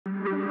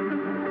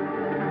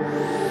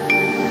Welcome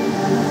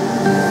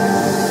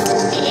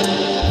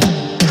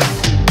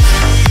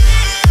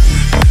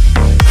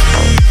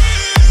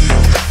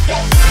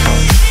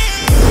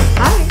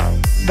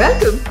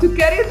to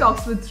Career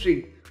Talks with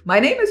Sri. My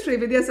name is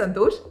Sreevidhya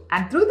Santhosh,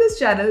 and through this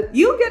channel,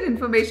 you get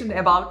information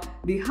about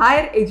the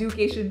higher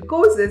education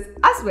courses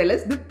as well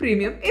as the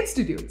premium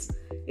institutes.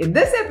 In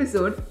this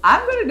episode, I'm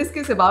going to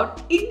discuss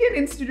about Indian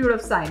Institute of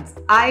Science,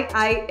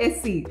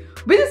 IISc,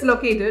 which is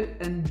located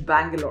in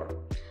Bangalore.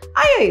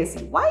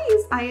 IISc. Why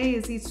is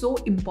IISc so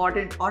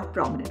important or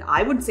prominent?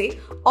 I would say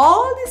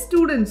all the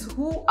students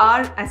who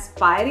are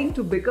aspiring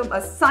to become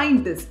a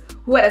scientist,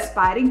 who are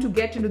aspiring to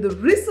get into the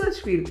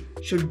research field,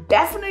 should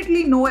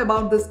definitely know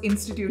about this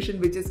institution,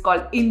 which is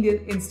called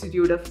Indian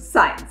Institute of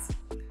Science.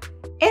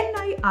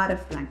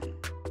 NIRF Ranking.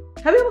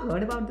 Have you ever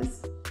heard about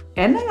this?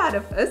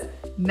 NIRF is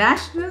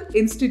National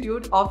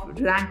Institute of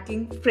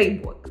Ranking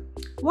Framework.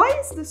 Why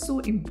is this so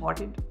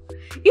important?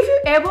 If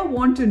you ever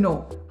want to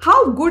know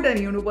how good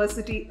a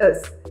university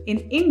is in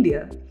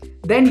India,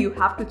 then you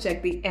have to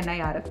check the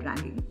NIRF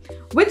ranking,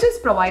 which is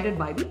provided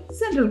by the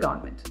central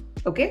government.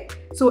 Okay,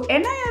 so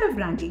NIRF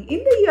ranking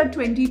in the year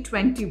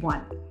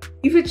 2021,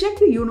 if you check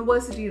the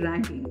university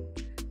ranking,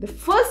 the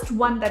first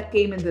one that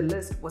came in the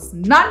list was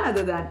none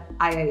other than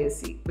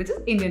IISc, which is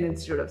Indian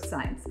Institute of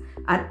Science.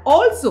 And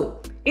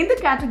also in the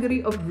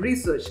category of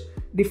research,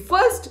 the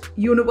first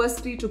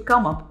university to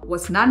come up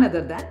was none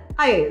other than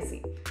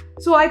IISc.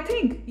 So I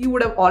think you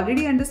would have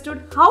already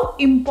understood how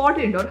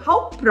important or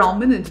how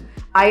prominent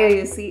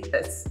IISc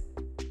is.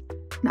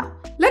 Now,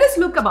 let us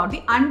look about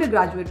the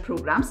undergraduate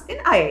programs in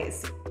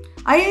IISc.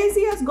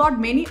 IISc has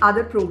got many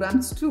other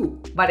programs too,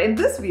 but in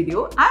this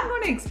video, I'm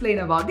going to explain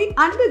about the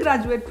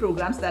undergraduate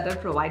programs that are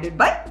provided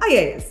by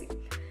IISc.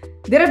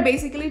 There are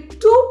basically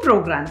two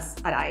programs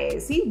at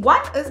IISc.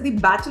 One is the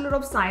Bachelor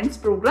of Science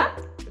program,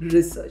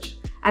 Research,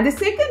 and the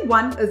second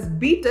one is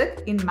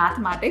BTech in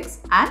Mathematics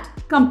and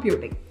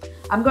Computing.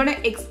 I'm going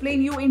to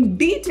explain you in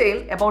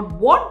detail about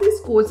what these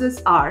courses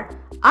are,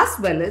 as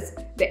well as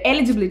the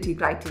eligibility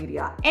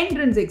criteria,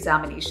 entrance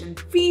examination,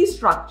 fee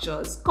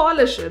structure,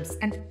 scholarships,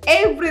 and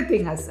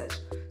everything as such.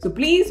 So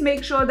please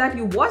make sure that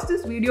you watch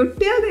this video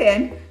till the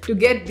end to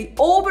get the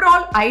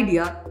overall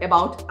idea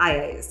about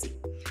IISc.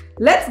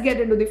 Let's get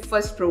into the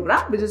first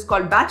program, which is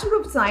called Bachelor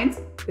of Science.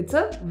 It's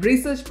a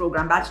research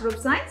program, Bachelor of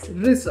Science,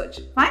 Research.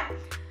 Fine.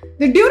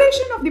 The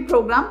duration of the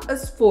program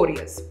is 4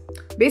 years.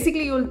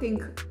 Basically, you'll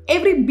think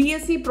every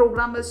BSc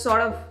program is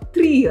sort of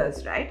 3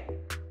 years, right?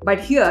 But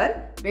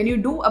here, when you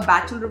do a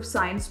Bachelor of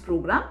Science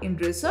program in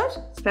research,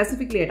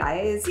 specifically at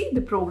IISc,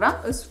 the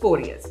program is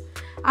 4 years.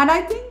 And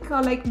I think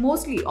like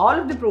mostly all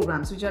of the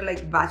programs which are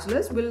like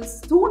bachelors will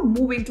soon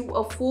move into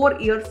a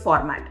 4-year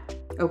format.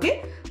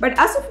 Okay, but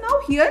as of now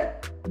here,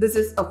 this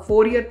is a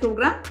 4-year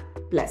program.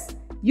 Plus,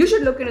 you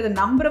should look into the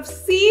number of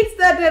seats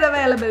that are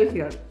available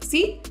here.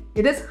 See,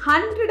 it is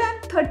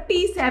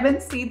 137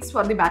 seats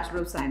for the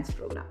Bachelor of Science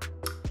program.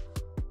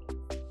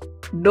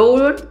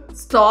 Don't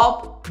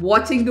stop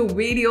watching the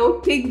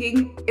video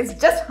thinking it's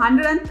just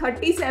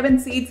 137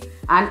 seats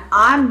and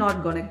I'm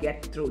not gonna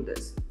get through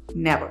this.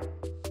 Never.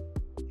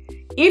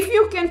 If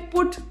you can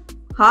put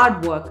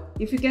hard work,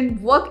 if you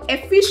can work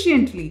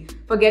efficiently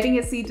for getting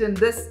a seat in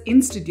this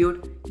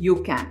institute,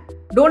 you can.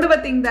 Don't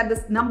ever think that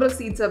this number of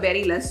seats are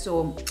very less,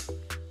 so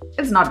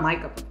it's not my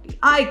cup of tea.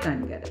 I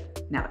can't get it.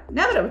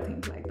 Never ever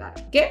think like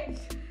that. Okay.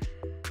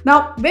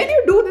 Now, when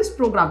you do this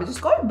program, which is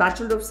called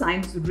Bachelor of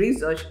Science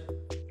Research,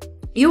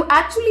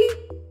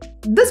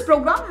 this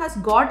program has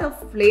got a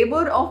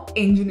flavor of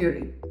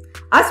engineering,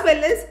 as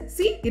well as,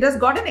 see, it has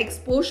got an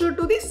exposure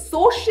to the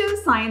social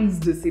science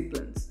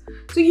disciplines.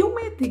 So you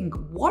may think,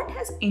 what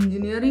has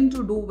engineering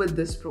to do with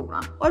this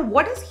program? Or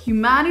what has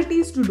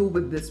humanities to do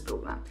with this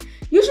program?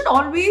 You should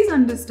always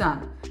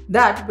understand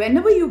that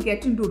whenever you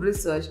get into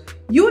research,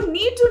 you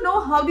need to know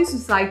how the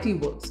society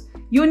works.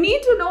 You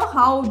need to know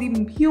how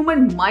the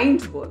human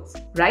mind works,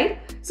 right?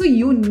 So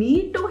you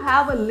need to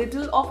have a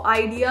little of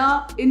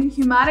idea in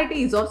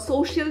humanities or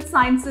social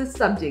sciences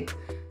subject.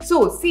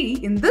 So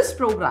see, in this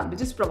program,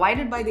 which is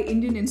provided by the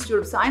Indian Institute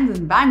of Science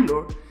in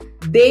Bangalore,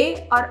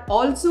 they are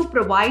also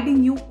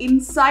providing you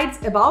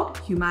insights about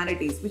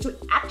humanities, which will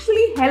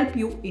actually help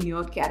you in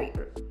your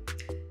career.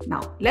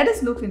 Now, let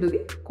us look into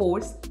the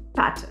course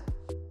pattern.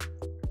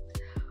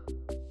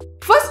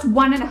 First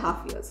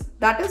 1.5 years,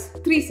 that is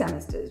 3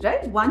 semesters,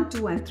 right? 1,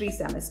 2, and 3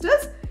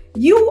 semesters.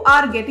 You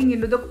are getting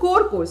into the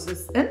core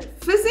courses in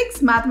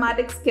physics,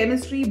 mathematics,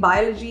 chemistry,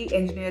 biology,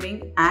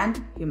 engineering,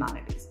 and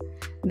humanities.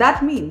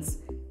 That means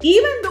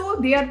even though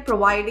they are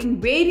providing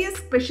various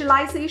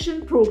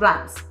specialization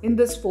programs in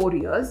this 4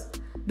 years,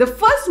 the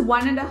first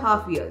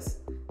 1.5 years,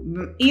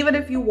 even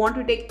if you want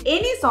to take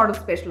any sort of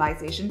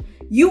specialization,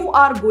 you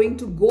are going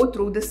to go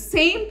through the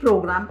same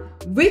program,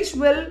 which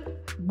will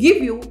give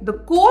you the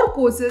core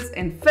courses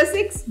in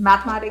physics,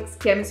 mathematics,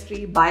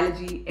 chemistry,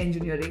 biology,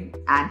 engineering,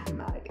 and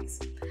humanities.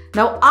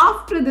 Now,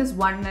 after this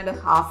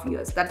 1.5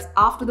 years, that's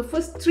after the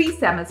first 3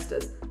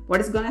 semesters, what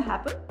is going to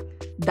happen?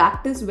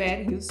 That is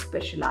where you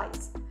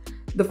specialize.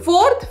 The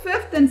 4th,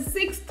 5th, and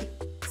 6th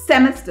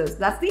semesters,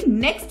 that's the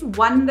next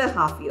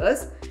 1.5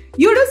 years,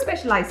 you do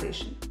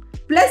specialization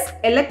plus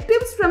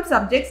electives from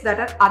subjects that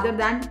are other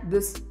than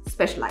this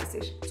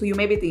specialization. So you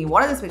may be thinking,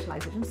 what are the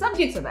specialization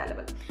subjects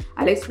available?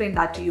 I'll explain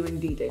that to you in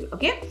detail.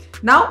 Okay.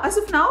 Now, as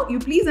of now, you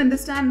please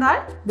understand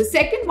that the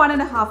second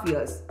 1.5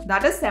 years,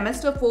 that is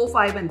semester 4,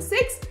 5 and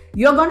 6,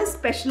 you're going to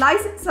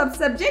specialize in some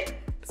subject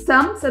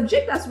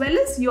as well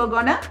as you're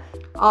going to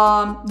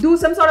do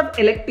some sort of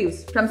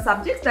electives from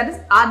subjects that is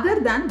other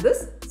than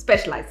this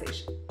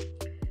specialization.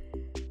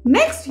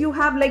 Next, you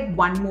have like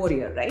one more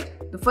year, right?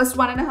 The first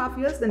 1.5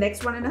 years, the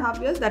next 1.5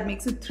 years, that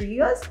makes it 3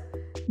 years.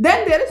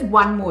 Then there is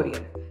one more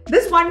year.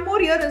 This one more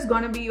year is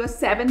going to be your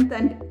 7th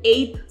and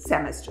 8th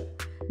semester.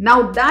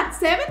 Now that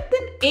 7th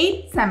and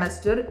 8th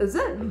semester is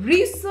a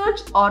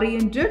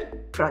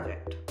research-oriented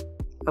project.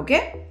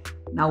 Okay?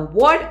 Now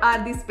what are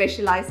the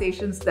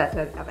specializations that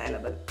are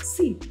available?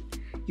 See,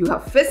 you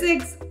have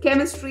physics,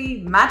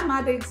 chemistry,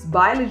 mathematics,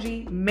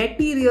 biology,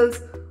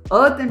 materials,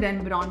 earth and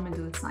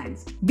environmental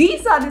science.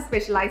 These are the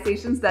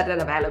specializations that are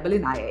available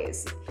in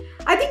IISc.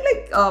 I think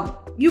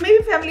you may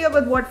be familiar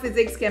with what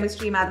physics,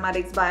 chemistry,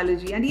 mathematics,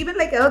 biology, and even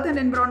like earth and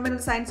environmental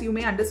science, you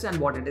may understand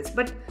what it is.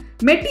 But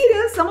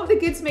materials, some of the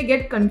kids may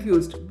get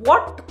confused.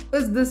 What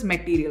is this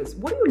materials?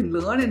 What do you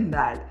learn in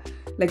that?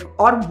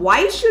 Or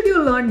why should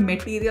you learn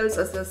materials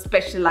as a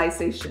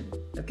specialization?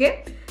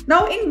 Okay.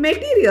 Now in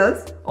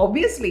materials,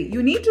 obviously,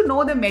 you need to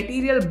know the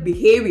material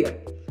behavior.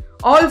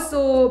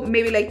 Also,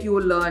 maybe you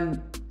will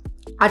learn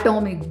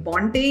atomic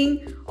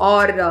bonding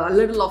or a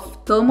little of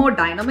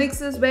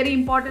thermodynamics is very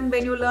important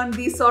when you learn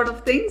these sort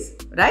of things,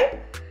 right?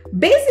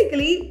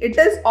 Basically, it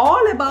is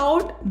all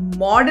about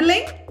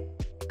modeling,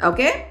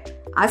 okay,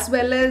 as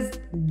well as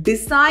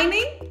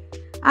designing,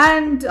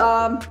 and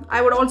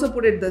I would also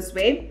put it this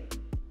way,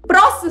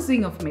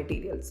 processing of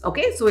materials,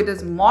 okay? So it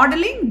is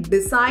modeling,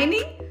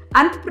 designing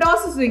and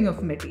processing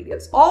of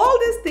materials. All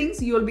these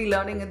things you will be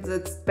learning in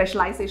the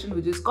specialization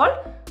which is called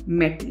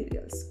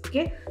materials,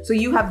 okay? So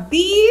you have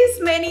these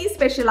many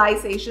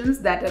specializations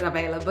that are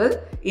available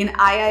in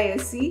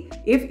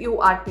IISc if you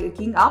are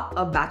taking up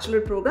a bachelor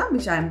program,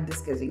 which I am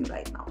discussing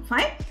right now,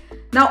 fine?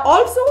 Now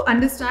also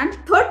understand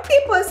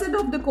 30%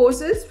 of the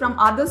courses from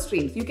other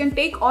streams. You can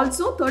take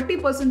also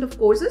 30% of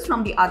courses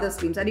from the other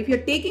streams, and if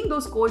you're taking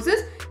those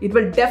courses, it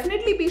will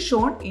definitely be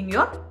shown in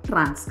your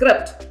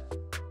transcript.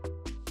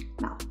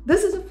 Now,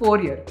 this is a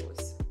 4-year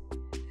course.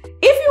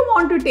 If you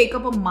want to take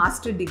up a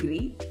master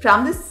degree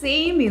from the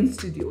same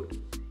institute,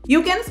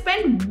 you can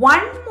spend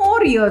 1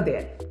 more year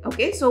there.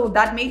 Okay, so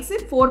that makes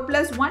it 4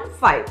 + 1,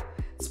 5.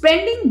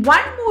 Spending 1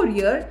 more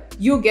year,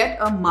 you get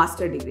a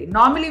master degree.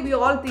 Normally, we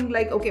all think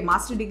okay,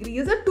 master degree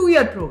is a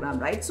 2-year program,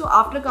 right? So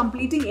after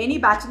completing any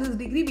bachelor's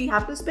degree, we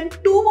have to spend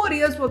 2 more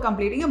years for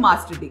completing a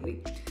master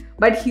degree.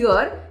 But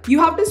here, you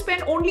have to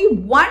spend only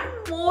 1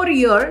 more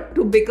year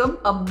to become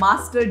a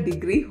master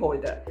degree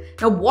holder.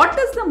 Now, what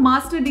is the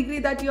master degree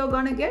that you are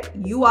going to get?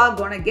 You are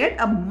going to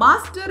get a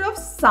Master of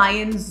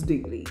Science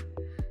degree.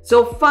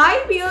 So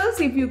 5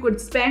 years, if you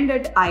could spend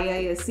at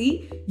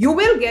IISc, you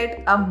will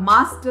get a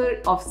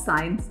Master of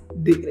Science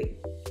degree.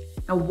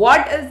 Now,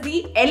 what is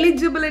the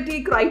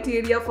eligibility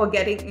criteria for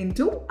getting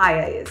into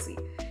IISc?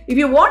 If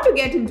you want to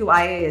get into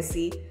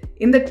IISc,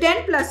 in the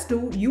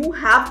 10+2, you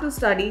have to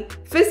study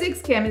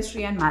physics,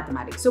 chemistry and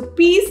mathematics. So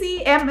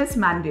PCM is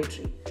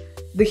mandatory.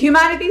 The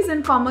humanities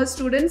and commerce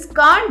students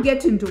can't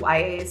get into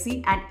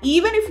IISc, and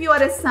even if you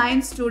are a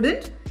science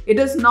student, it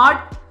is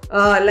not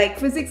like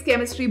physics,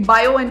 chemistry,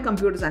 bio and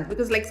computer science,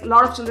 because a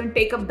lot of children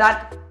take up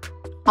that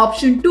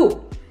option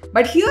too.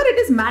 But here it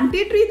is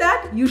mandatory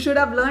that you should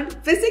have learned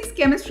physics,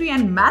 chemistry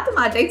and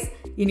mathematics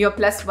in your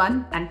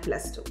 +1 and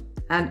 +2.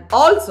 And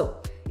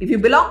also, if you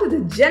belong to the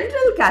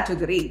general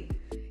category,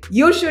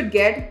 you should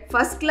get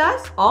first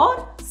class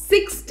or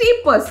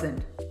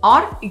 60%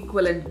 or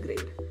equivalent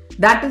grade.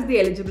 That is the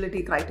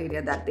eligibility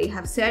criteria that they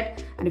have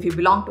set. And if you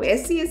belong to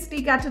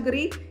SC/ST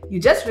category, you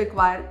just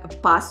require a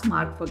pass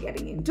mark for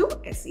getting into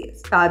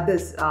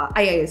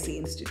IISc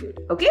institute.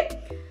 Okay.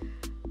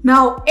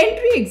 Now,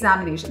 entry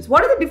examinations.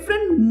 What are the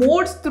different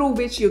modes through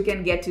which you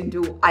can get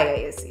into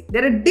IISc?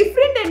 There are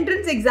different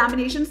entrance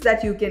examinations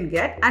that you can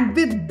get, and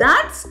with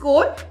that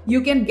score, you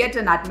can get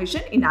an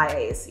admission in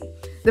IISc.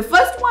 The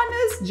first one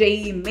is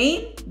JEE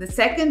Main, the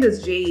second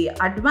is JEE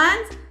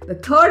Advanced, the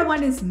third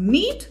one is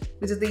NEET,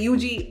 which is the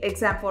UG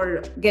exam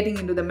for getting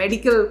into the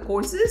medical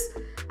courses,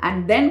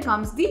 and then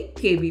comes the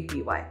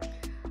KVPY.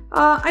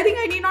 I think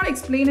I need not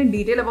explain in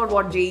detail about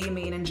what JEE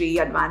Main and JEE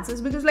Advanced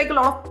is, because a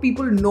lot of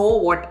people know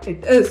what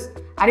it is.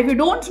 And if you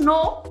don't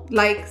know,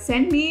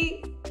 send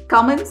me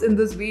comments in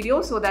this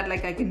video so that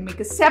I can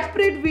make a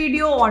separate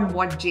video on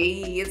what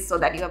JEE is, so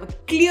that you have a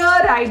clear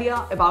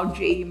idea about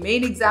JEE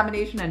Main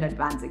examination and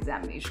Advanced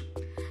examination.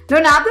 Now,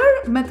 another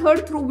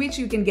method through which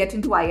you can get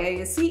into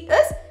IISc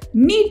is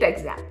NEET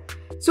exam.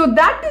 So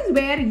that is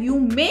where you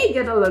may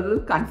get a little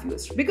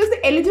confused, because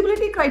the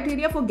eligibility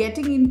criteria for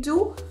getting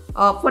into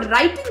for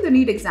writing the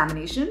NEET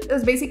examination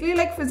is basically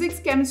physics,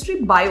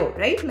 chemistry, bio,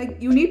 right?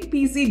 You need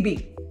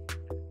PCB.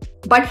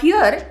 But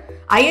here,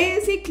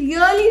 IISc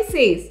clearly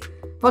says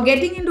For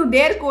getting into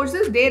their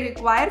courses, they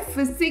require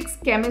physics,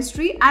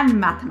 chemistry and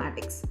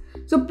mathematics.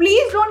 So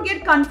please don't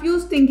get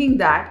confused thinking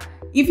that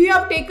if you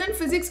have taken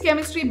physics,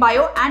 chemistry,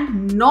 bio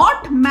and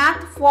not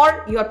math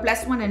for your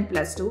 +1 and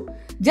 +2,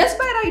 just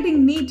by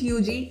writing NEET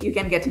UG, you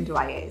can get into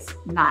IISc.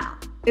 Nah,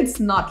 it's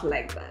not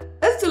like that.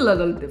 It's a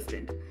little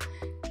different.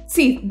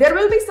 See, there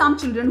will be some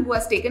children who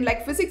has taken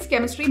like physics,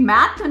 chemistry,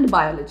 math and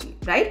biology,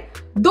 right?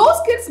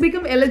 Those kids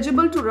become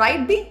eligible to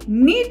write the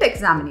NEET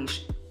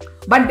examination.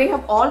 But they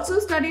have also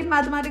studied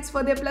mathematics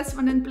for their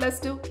 +1 and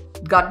 +2.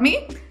 Got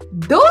me?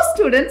 Those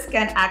students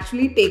can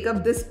actually take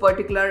up this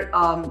particular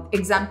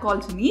exam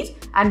called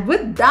NEET, and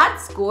with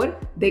that score,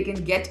 they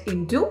can get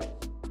into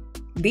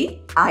the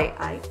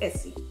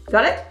IISc.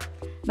 Got it?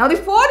 Now the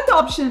fourth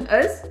option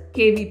is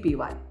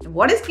KVPY.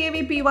 What is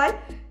KVPY?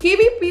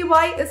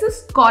 KVPY is a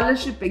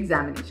scholarship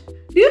examination.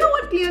 Do you know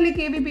what clearly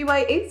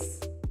KVPY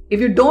is? If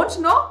you don't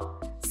know,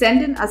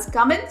 send in us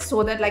comments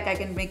so that like I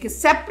can make a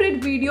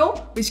separate video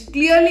which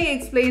clearly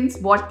explains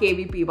what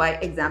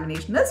KVPY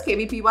examination is.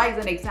 KVPY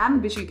is an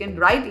exam which you can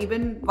write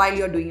even while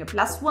you're doing a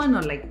 +1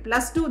 or like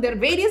 +2. There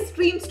are various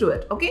streams to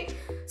it. Okay.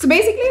 So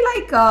basically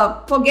like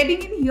for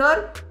getting in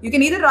here, you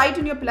can either write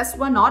in your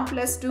 +1 or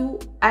 +2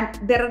 and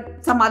there are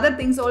some other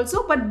things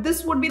also, but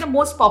this would be the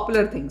most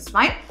popular things,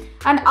 right?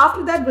 And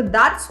after that, with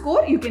that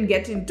score, you can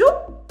get into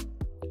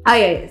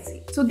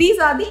IISc. So these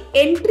are the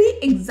entry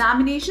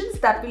examinations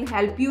that will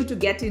help you to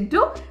get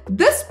into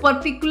this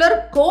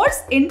particular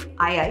course in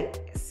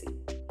IISc.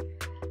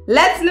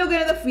 Let's look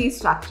at the fee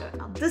structure.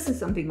 Now this is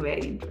something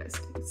very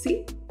interesting.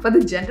 See, for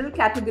the general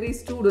category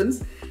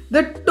students,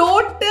 the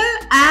total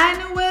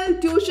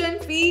annual tuition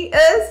fee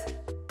is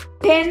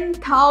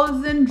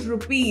 10,000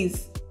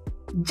 rupees.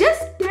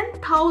 Just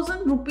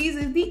 10,000 rupees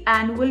is the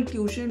annual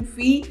tuition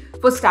fee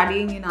for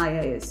studying in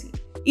IISc,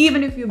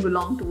 even if you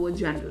belong to a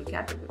general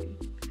category.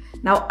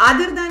 Now,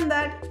 other than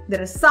that,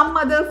 there are some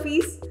other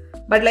fees,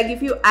 but like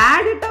if you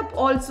add it up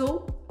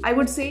also, I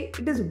would say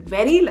it is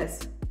very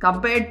less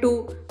compared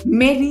to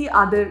many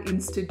other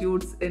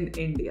institutes in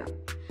India.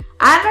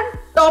 And on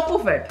top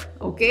of it,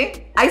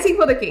 okay, icing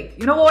for the cake,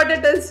 you know what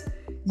it is?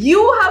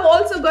 You have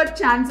also got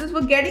chances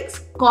for getting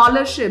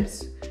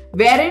scholarships,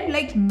 wherein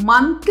like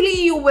monthly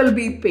you will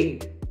be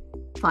paid.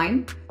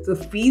 Fine. So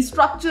fee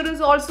structure is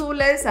also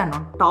less, and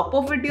on top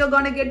of it, you're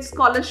gonna get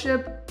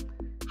scholarship.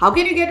 How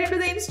can you get into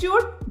the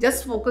institute?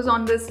 Just focus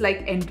on this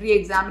like entry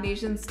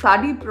examination,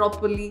 study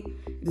properly.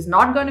 It is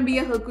not going to be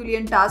a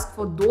Herculean task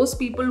for those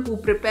people who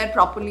prepare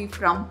properly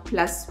from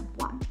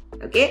 +1.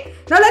 Okay.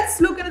 Now let's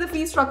look at the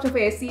fee structure for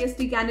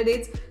SC/ST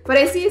candidates. For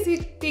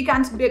SC/ST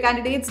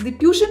candidates, the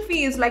tuition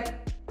fee is like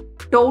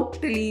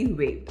totally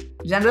waived.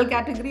 General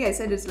category, I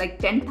said it's like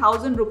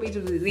 10,000 rupees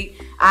is the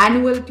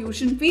annual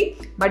tuition fee,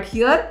 but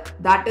here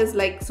that is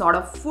like sort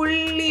of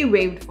fully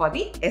waived for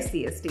the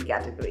SC/ST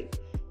category.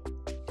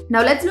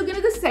 Now let's look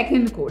into the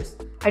second course.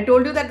 I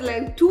told you that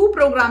like 2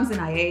 programs in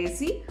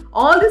IISc.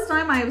 All this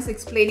time I was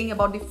explaining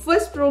about the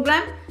first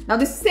program. Now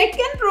the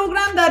second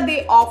program that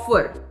they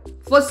offer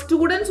for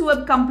students who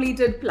have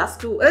completed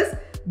 +2 is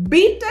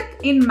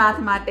BTech in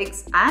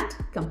Mathematics and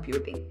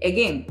Computing.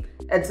 Again,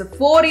 it's a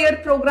 4-year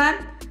program.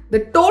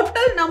 The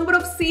total number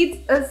of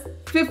seats is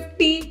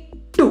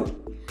 52.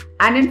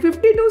 And in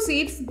 52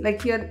 seats,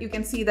 like here you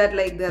can see that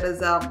like there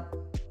is a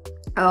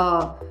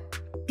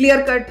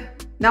clear-cut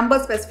number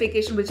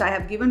specification which I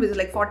have given, which is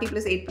like 40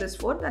 + 8 +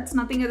 4. That's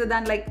nothing other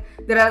than like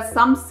there are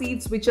some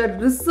seats which are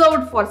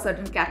reserved for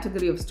certain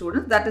category of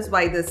students. That is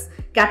why this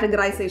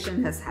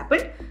categorization has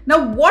happened. Now,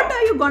 what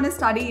are you going to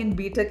study in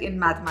BTech in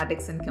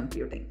Mathematics and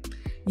Computing?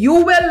 You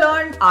will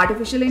learn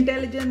artificial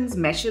intelligence,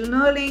 machine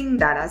learning,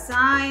 data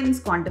science,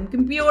 quantum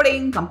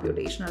computing,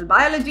 computational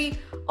biology.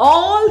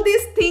 All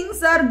these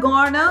things are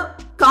gonna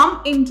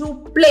come into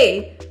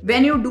play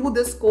when you do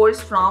this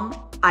course from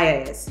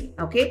IISc,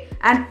 okay?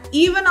 And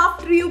even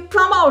after you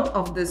come out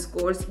of this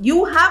course,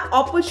 you have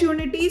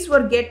opportunities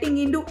for getting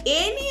into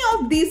any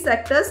of these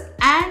sectors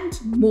and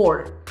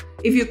more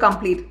if you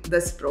complete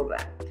this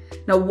program.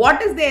 Now,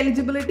 what is the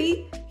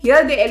eligibility?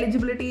 Here, the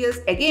eligibility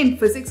is again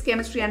physics,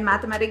 chemistry, and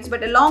mathematics.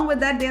 But along with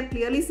that, they are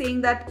clearly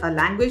saying that a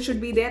language should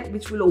be there,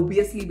 which will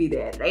obviously be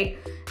there, right?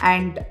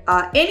 And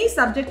any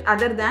subject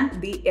other than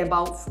the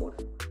above 4.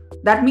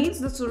 That means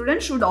the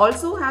student should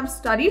also have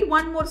studied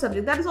one more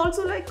subject. That is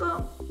also like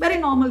a very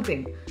normal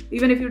thing.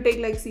 Even if you take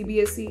like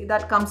CBSE,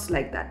 that comes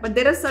like that. But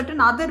there are certain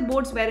other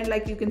boards wherein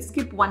like you can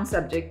skip one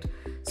subject.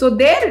 So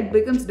there it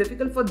becomes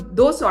difficult for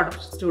those sort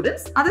of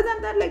students. Other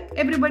than that, like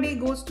everybody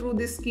goes through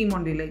this scheme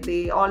only. Like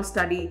they all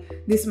study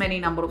this many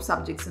number of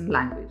subjects and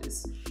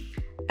languages.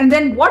 And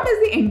then what is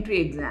the entry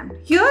exam?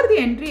 Here the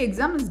entry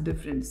exam is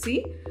different.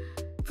 See,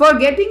 for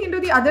getting into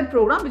the other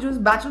program, which was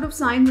Bachelor of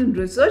Science in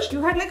Research,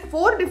 you had like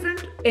 4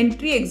 different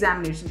entry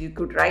examinations. You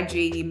could write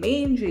JEE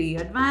Main, JEE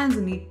Advanced,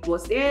 NEET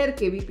was there,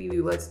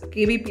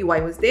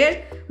 KVPY was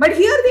there. But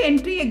here the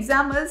entry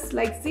exam is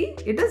like, see,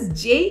 it is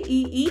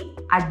JEE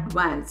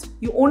Advanced.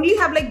 You only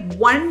have like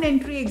 1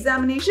 entry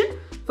examination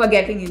for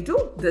getting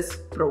into this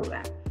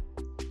program.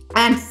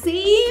 And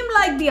same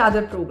like the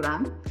other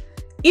program,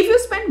 If you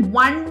spend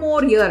one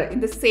more year in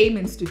the same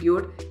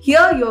institute,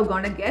 here you're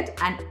going to get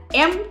an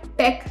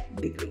M.Tech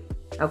degree.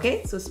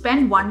 Okay, so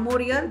spend one more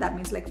year, that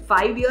means like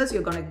 5 years,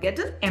 you're going to get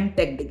an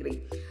M.Tech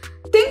degree.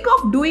 Think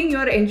of doing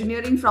your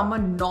engineering from a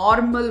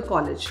normal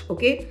college.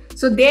 Okay,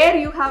 so there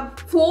you have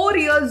 4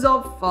 years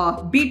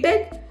of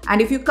B.Tech,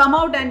 and if you come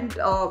out and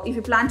if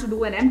you plan to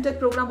do an M.Tech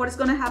program, what is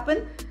going to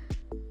happen?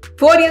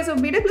 4 years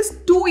of B.Tech plus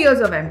 2 years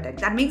of M.Tech.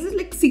 That makes it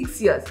like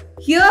 6 years.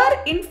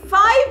 Here in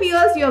 5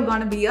 years, you're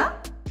going to be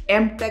a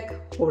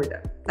M.Tech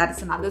holder. That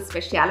is another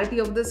speciality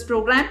of this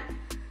program.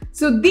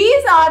 So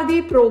these are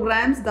the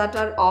programs that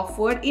are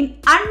offered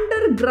in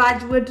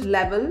undergraduate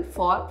level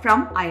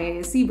from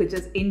IISc, which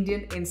is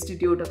Indian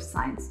Institute of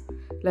Science.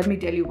 Let me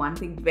tell you one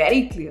thing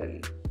very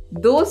clearly.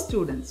 Those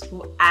students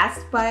who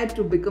aspire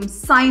to become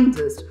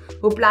scientists,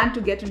 who plan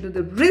to get into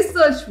the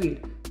research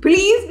field,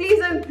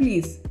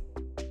 please,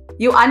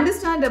 you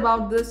understand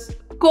about this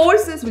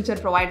courses which are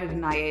provided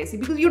in IISc,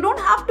 because you don't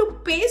have to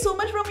pay so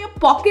much from your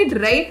pocket,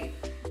 right?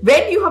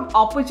 When you have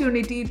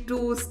opportunity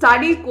to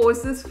study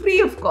courses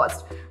free of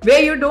cost,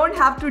 where you don't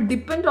have to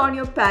depend on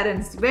your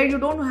parents, where you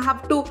don't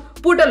have to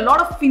put a lot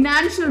of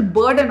financial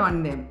burden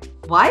on them.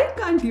 Why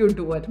can't you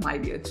do it, my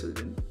dear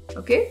children?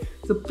 Okay,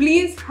 so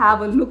please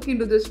have a look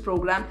into this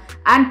program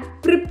and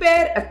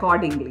prepare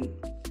accordingly.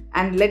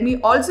 And let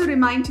me also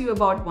remind you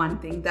about one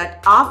thing,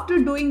 that after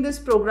doing this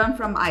program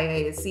from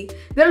IISc,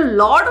 there are a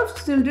lot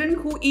of children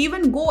who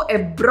even go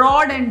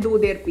abroad and do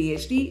their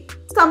PhD.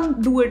 Some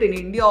do it in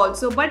India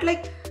also, but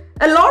like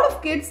a lot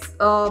of kids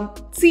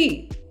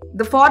see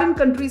the foreign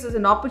countries as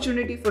an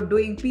opportunity for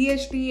doing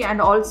PhD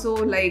and also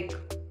like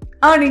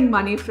earning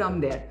money from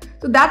there.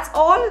 So that's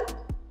all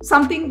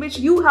something which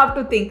you have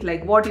to think,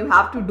 like what you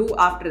have to do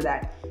after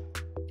that.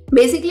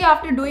 Basically,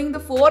 after doing the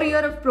 4 year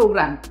of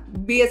program,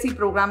 BSc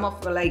program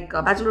of like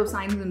Bachelor of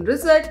Science in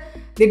Research,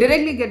 they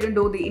directly get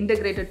into the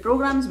integrated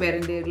programs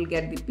wherein they will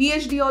get the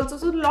PhD also.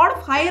 So a lot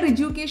of higher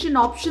education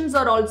options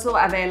are also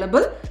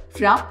available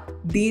from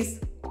these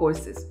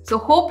courses. So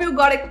hope you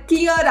got a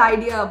clear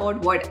idea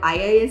about what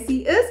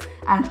IISc is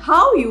and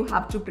how you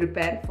have to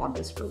prepare for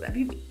this program. If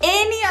you have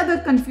any other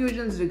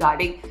confusions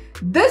regarding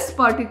this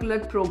particular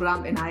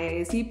program in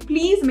IISc,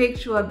 please make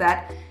sure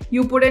that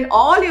you put in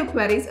all your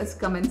queries as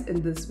comments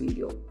in this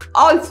video.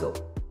 Also,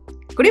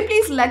 could you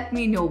please let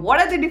me know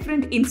what are the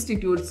different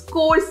institutes,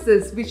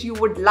 courses which you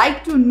would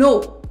like to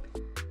know?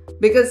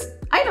 Because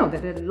I know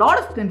there is a lot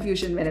of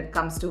confusion when it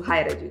comes to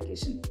higher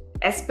education,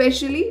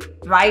 especially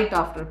right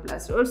after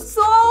plus 2.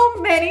 So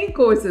many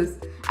courses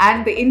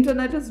and the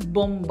internet is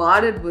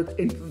bombarded with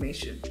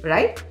information,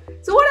 right?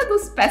 So what are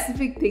those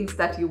specific things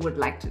that you would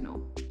like to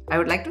know? I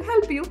would like to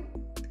help you.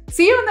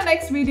 See you in the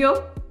next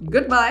video.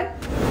 Goodbye.